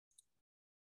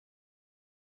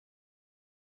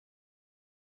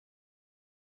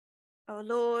Oh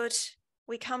Lord,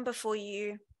 we come before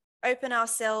you, open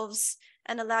ourselves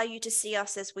and allow you to see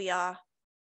us as we are.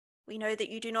 We know that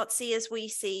you do not see as we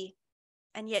see,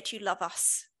 and yet you love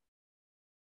us.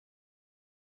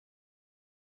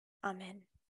 Amen.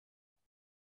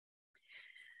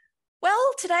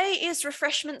 Well, today is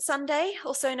Refreshment Sunday,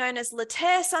 also known as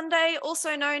Later Sunday,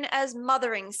 also known as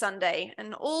Mothering Sunday.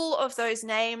 And all of those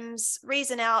names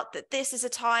reason out that this is a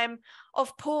time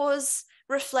of pause,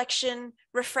 reflection,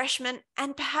 refreshment,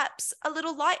 and perhaps a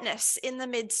little lightness in the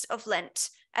midst of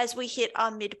Lent as we hit our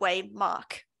midway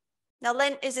mark. Now,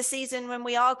 Lent is a season when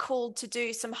we are called to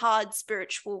do some hard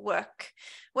spiritual work,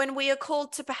 when we are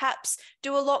called to perhaps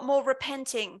do a lot more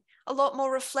repenting, a lot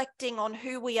more reflecting on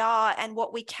who we are and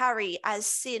what we carry as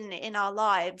sin in our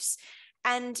lives.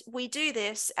 And we do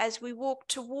this as we walk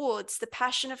towards the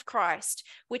Passion of Christ,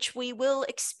 which we will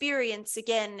experience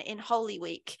again in Holy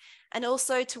Week, and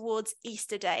also towards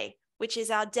Easter Day, which is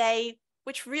our day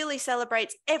which really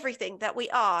celebrates everything that we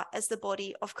are as the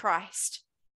body of Christ.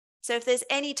 So if there's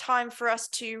any time for us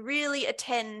to really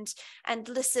attend and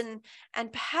listen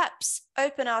and perhaps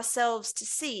open ourselves to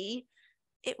see,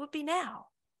 it would be now.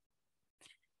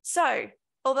 So,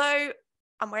 although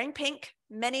I'm wearing pink,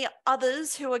 many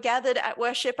others who are gathered at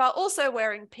worship are also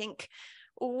wearing pink.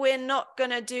 We're not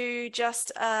going to do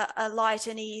just a light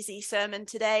and easy sermon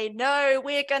today. No,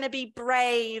 we're going to be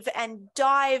brave and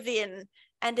dive in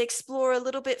and explore a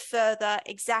little bit further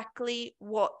exactly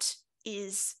what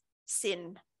is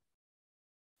sin.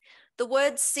 The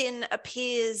word sin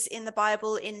appears in the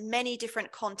Bible in many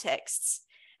different contexts,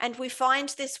 and we find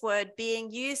this word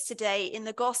being used today in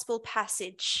the gospel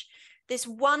passage, this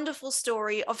wonderful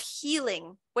story of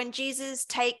healing when Jesus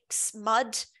takes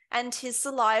mud and his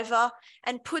saliva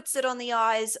and puts it on the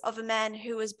eyes of a man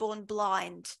who was born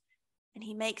blind, and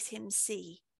he makes him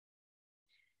see.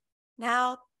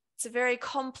 Now, it's a very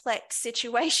complex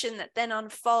situation that then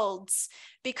unfolds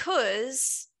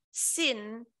because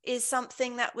sin is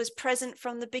something that was present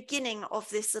from the beginning of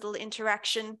this little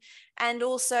interaction and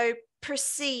also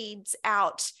proceeds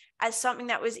out as something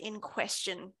that was in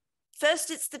question.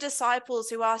 First, it's the disciples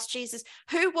who asked Jesus,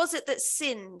 who was it that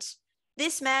sinned,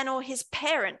 this man or his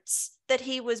parents, that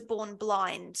he was born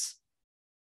blind?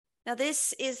 Now,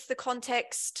 this is the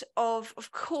context of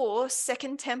course,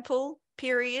 Second Temple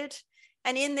period.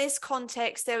 And in this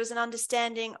context, there was an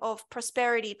understanding of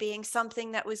prosperity being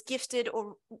something that was gifted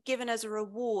or given as a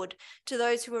reward to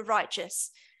those who were righteous,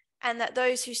 and that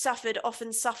those who suffered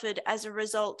often suffered as a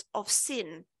result of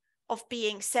sin, of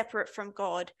being separate from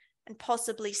God and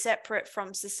possibly separate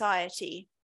from society.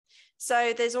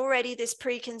 So there's already this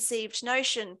preconceived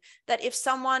notion that if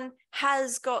someone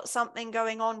has got something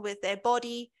going on with their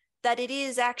body, that it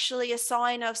is actually a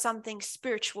sign of something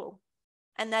spiritual,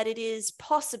 and that it is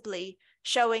possibly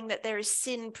showing that there is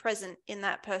sin present in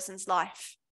that person's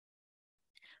life.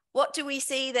 What do we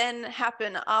see then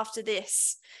happen after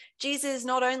this? Jesus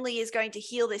not only is going to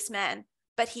heal this man,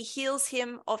 but he heals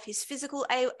him of his physical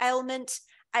ailment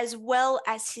as well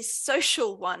as his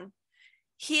social one.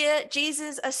 Here,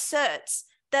 Jesus asserts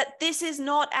that this is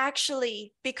not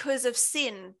actually because of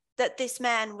sin that this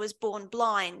man was born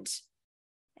blind.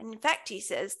 And in fact, he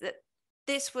says that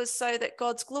this was so that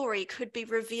God's glory could be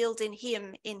revealed in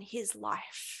him in his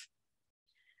life.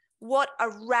 What a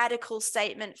radical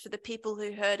statement for the people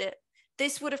who heard it.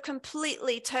 This would have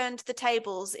completely turned the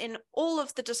tables in all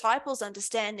of the disciples'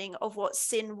 understanding of what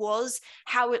sin was,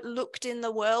 how it looked in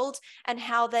the world, and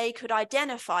how they could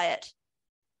identify it.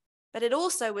 But it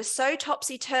also was so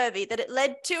topsy-turvy that it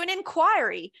led to an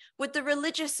inquiry with the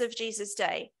religious of Jesus'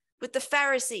 day, with the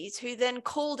Pharisees, who then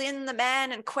called in the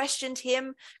man and questioned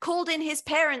him, called in his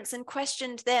parents and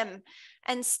questioned them.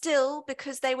 And still,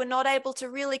 because they were not able to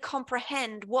really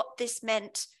comprehend what this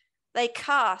meant, they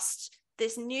cast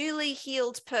this newly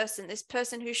healed person, this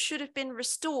person who should have been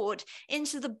restored,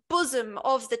 into the bosom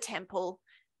of the temple,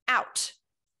 out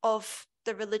of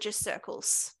the religious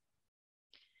circles.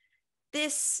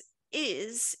 This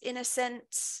is, in a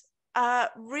sense, a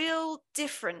real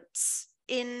difference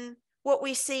in what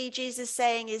we see Jesus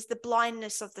saying is the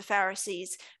blindness of the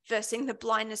Pharisees versus the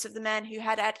blindness of the man who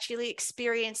had actually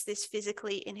experienced this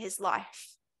physically in his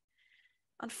life.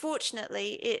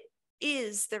 Unfortunately, it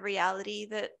is the reality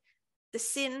that the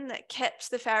sin that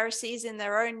kept the Pharisees in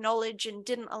their own knowledge and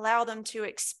didn't allow them to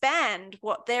expand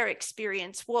what their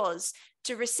experience was,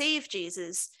 to receive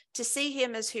Jesus, to see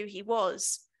him as who he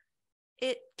was,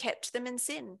 it kept them in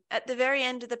sin. At the very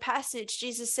end of the passage,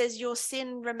 Jesus says, your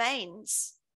sin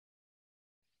remains.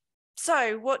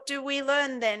 So what do we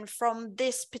learn then from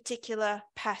this particular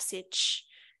passage?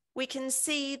 we can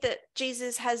see that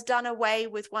Jesus has done away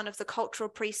with one of the cultural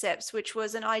precepts, which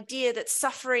was an idea that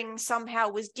suffering somehow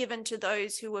was given to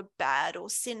those who were bad or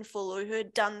sinful or who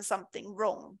had done something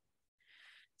wrong.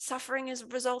 Suffering is a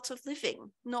result of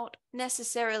living, not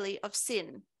necessarily of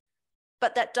sin.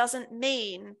 But that doesn't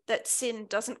mean that sin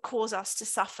doesn't cause us to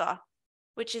suffer,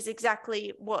 which is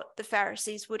exactly what the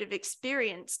Pharisees would have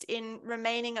experienced in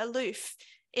remaining aloof,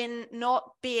 in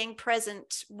not being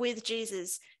present with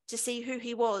Jesus to see who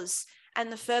he was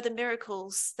and the further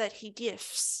miracles that he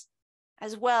gifts,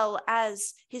 as well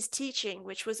as his teaching,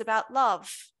 which was about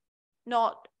love,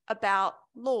 not about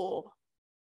law.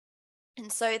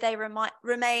 And so they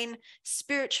remain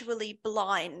spiritually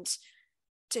blind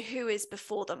to who is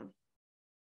before them.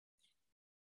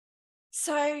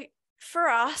 So for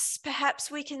us, perhaps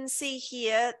we can see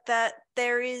here that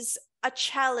there is a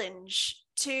challenge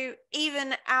to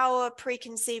even our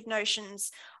preconceived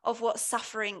notions of what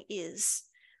suffering is.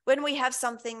 When we have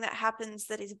something that happens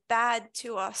that is bad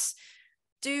to us,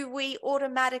 do we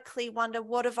automatically wonder,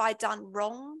 what have I done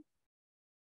wrong?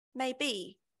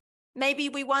 Maybe. Maybe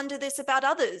we wonder this about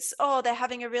others. Oh, they're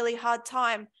having a really hard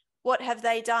time. What have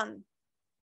they done?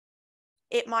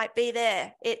 It might be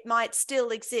there. It might still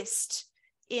exist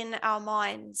in our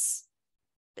minds.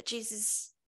 But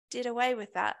Jesus did away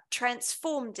with that,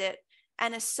 transformed it,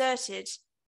 and asserted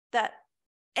that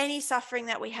any suffering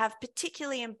that we have,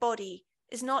 particularly in body,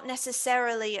 is not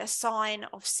necessarily a sign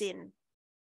of sin.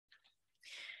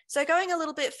 So going a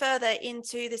little bit further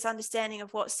into this understanding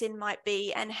of what sin might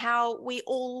be and how we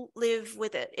all live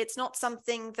with it. It's not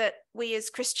something that we as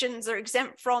Christians are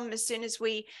exempt from as soon as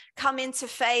we come into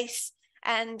faith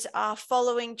and are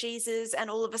following Jesus, and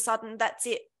all of a sudden that's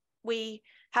it. We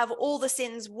have all the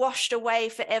sins washed away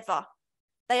forever.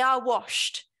 They are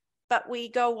washed, but we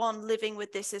go on living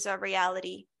with this as our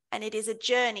reality. And it is a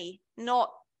journey,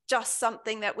 not just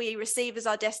something that we receive as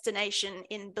our destination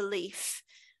in belief,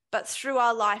 but through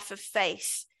our life of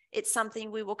faith. It's something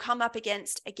we will come up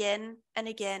against again and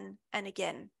again and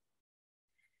again.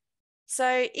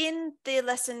 So in the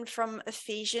lesson from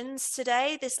Ephesians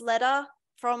today, this letter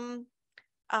from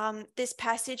this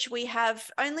passage, we have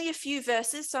only a few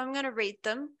verses, so I'm going to read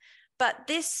them, but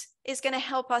this is going to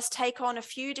help us take on a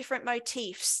few different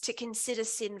motifs to consider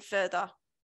sin further.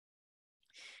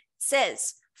 It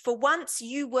says, "For once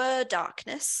you were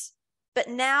darkness, but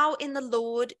now in the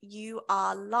Lord you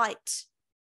are light.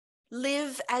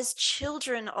 Live as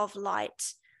children of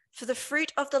light, for the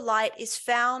fruit of the light is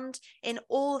found in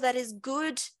all that is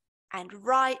good and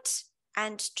right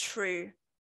and true.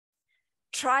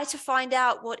 Try to find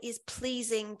out what is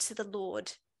pleasing to the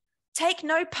Lord. Take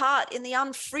no part in the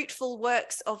unfruitful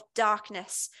works of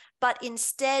darkness, but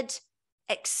instead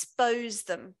expose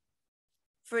them.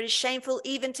 For it is shameful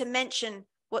even to mention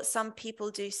what some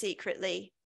people do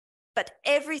secretly. But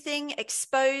everything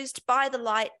exposed by the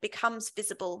light becomes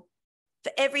visible.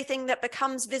 For everything that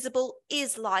becomes visible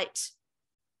is light.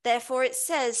 Therefore it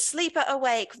says, 'Sleeper,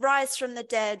 awake, rise from the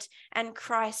dead, and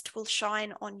Christ will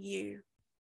shine on you.'"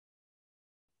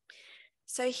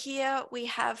 So here we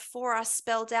have for us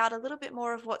spelled out a little bit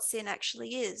more of what sin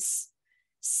actually is.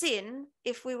 Sin,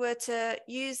 if we were to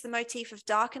use the motif of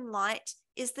dark and light,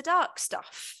 is the dark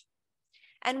stuff.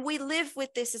 And we live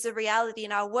with this as a reality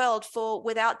in our world, for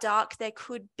without dark, there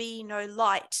could be no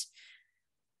light.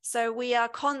 So we are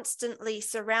constantly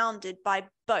surrounded by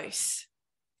both.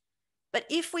 But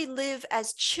if we live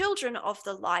as children of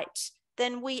the light,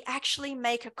 then we actually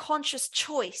make a conscious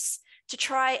choice to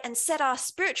try and set our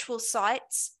spiritual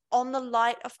sights on the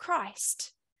light of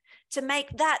Christ, to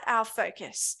make that our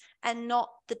focus and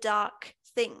not the dark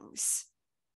things.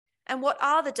 And what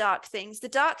are the dark things? The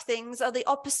dark things are the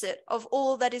opposite of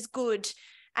all that is good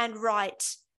and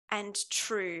right and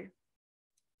true.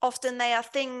 Often they are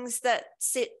things that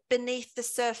sit beneath the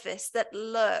surface, that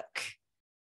lurk,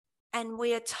 and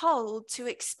we are told to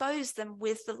expose them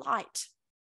with the light.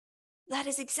 That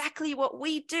is exactly what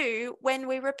we do when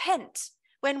we repent,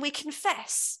 when we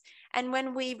confess, and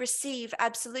when we receive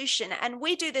absolution. And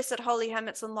we do this at Holy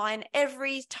Hermits Online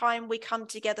every time we come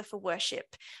together for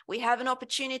worship. We have an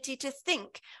opportunity to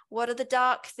think, what are the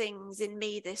dark things in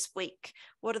me this week?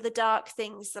 What are the dark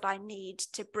things that I need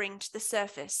to bring to the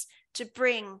surface, to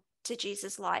bring to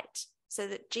Jesus' light, so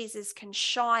that Jesus can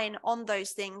shine on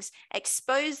those things,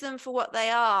 expose them for what they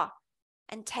are,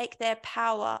 and take their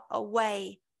power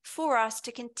away for us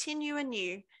to continue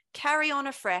anew, carry on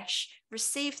afresh,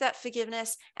 receive that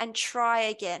forgiveness, and try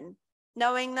again,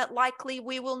 knowing that likely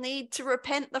we will need to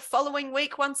repent the following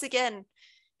week once again.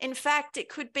 In fact, it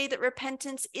could be that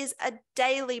repentance is a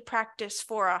daily practice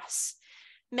for us,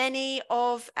 Many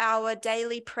of our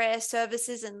daily prayer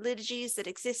services and liturgies that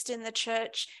exist in the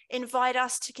church invite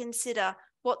us to consider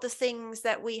what the things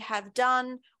that we have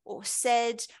done or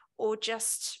said or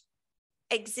just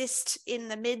exist in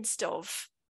the midst of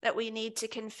that we need to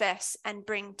confess and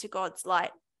bring to God's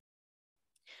light.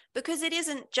 Because it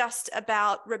isn't just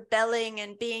about rebelling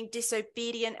and being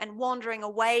disobedient and wandering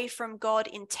away from God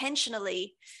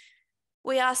intentionally.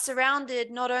 We are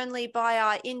surrounded not only by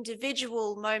our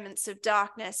individual moments of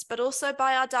darkness, but also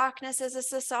by our darkness as a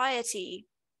society.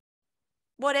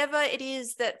 Whatever it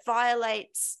is that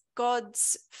violates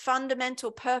God's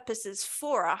fundamental purposes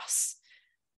for us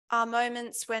are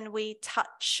moments when we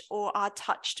touch or are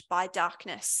touched by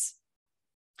darkness.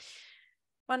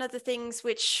 One of the things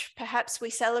which perhaps we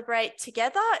celebrate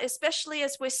together, especially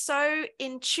as we're so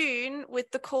in tune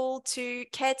with the call to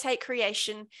caretake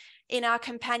creation in our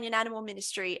companion animal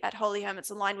ministry at Holy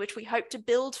Hermits Online, which we hope to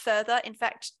build further. In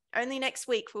fact, only next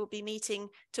week we'll be meeting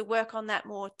to work on that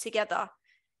more together.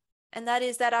 And that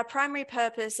is that our primary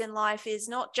purpose in life is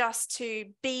not just to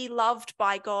be loved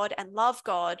by God and love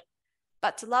God,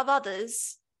 but to love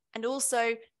others and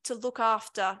also to look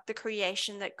after the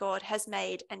creation that God has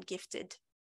made and gifted.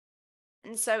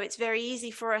 And so it's very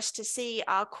easy for us to see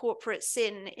our corporate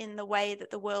sin in the way that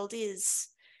the world is,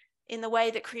 in the way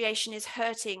that creation is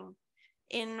hurting,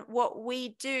 in what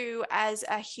we do as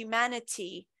a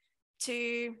humanity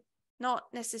to not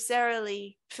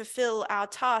necessarily fulfill our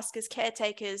task as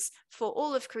caretakers for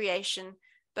all of creation,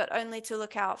 but only to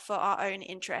look out for our own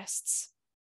interests.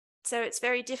 So it's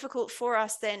very difficult for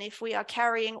us then if we are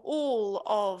carrying all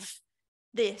of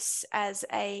this as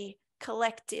a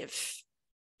collective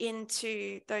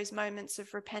into those moments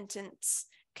of repentance,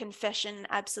 confession,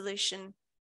 absolution.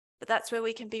 But that's where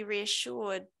we can be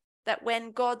reassured that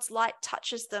when God's light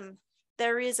touches them,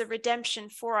 there is a redemption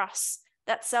for us,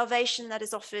 that salvation that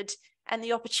is offered, and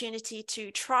the opportunity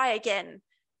to try again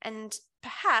and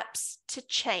perhaps to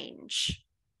change.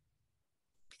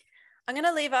 I'm going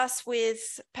to leave us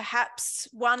with perhaps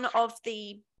one of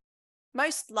the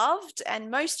most loved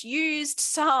and most used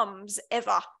Psalms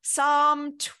ever,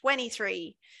 Psalm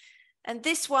 23. And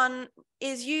this one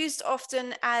is used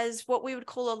often as what we would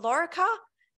call a lorica,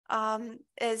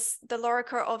 as the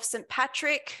lorica of St.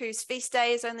 Patrick, whose feast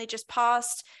day is only just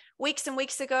passed. Weeks and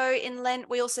weeks ago in Lent,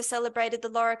 we also celebrated the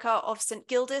lorica of St.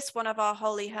 Gildas, one of our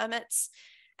holy hermits.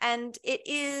 And it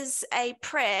is a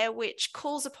prayer which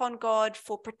calls upon God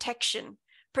for protection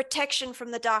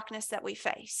from the darkness that we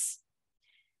face.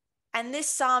 And this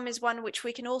psalm is one which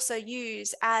we can also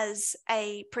use as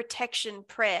a protection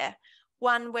prayer,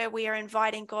 one where we are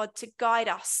inviting God to guide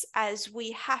us as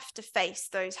we have to face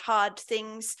those hard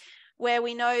things, where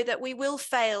we know that we will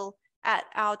fail at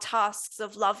our tasks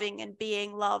of loving and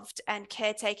being loved and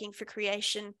caretaking for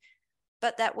creation,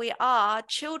 but that we are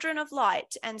children of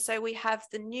light, and so we have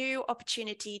the new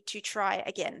opportunity to try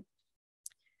again.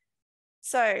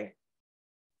 So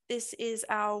this is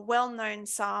our well-known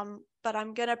psalm, but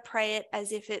I'm going to pray it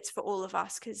as if it's for all of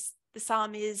us, because the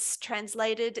psalm is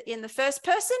translated in the first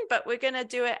person, but we're going to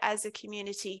do it as a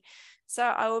community. So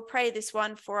I will pray this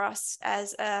one for us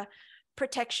as a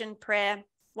protection prayer,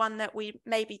 one that we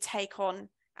maybe take on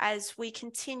as we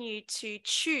continue to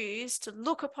choose to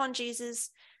look upon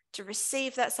Jesus, to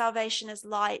receive that salvation as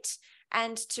light,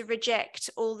 and to reject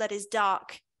all that is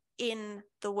dark in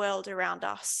the world around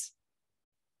us.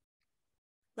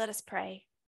 Let us pray.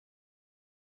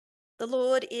 The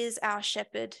Lord is our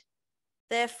shepherd,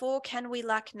 therefore can we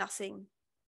lack nothing.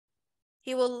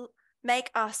 He will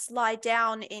make us lie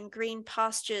down in green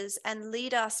pastures and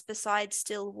lead us beside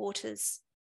still waters.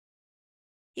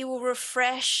 He will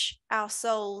refresh our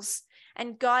souls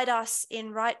and guide us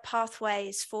in right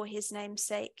pathways for his name's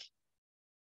sake.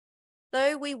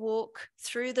 Though we walk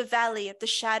through the valley of the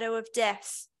shadow of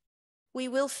death, we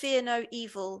will fear no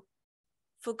evil,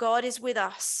 for God is with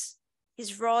us.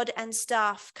 His rod and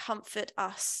staff comfort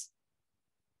us.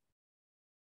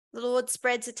 The Lord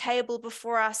spreads a table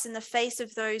before us in the face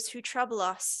of those who trouble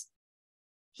us.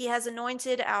 He has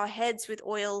anointed our heads with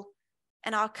oil,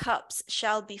 and our cups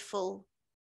shall be full.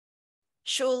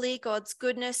 Surely God's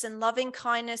goodness and loving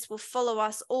kindness will follow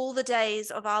us all the days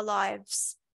of our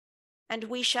lives, and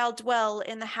we shall dwell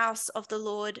in the house of the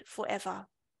Lord forever.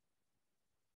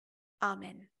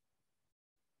 Amen.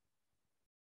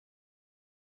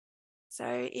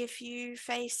 So if you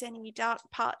face any dark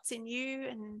parts in you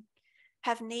and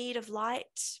have need of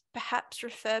light, perhaps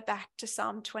refer back to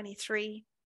Psalm 23.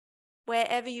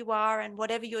 Wherever you are and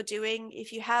whatever you're doing,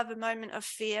 if you have a moment of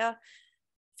fear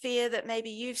that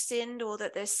maybe you've sinned or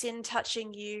that there's sin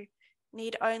touching you,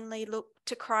 need only look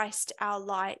to Christ, our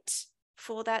light,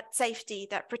 for that safety,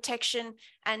 that protection,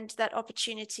 and that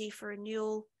opportunity for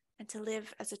renewal and to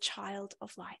live as a child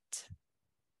of light.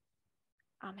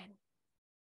 Amen.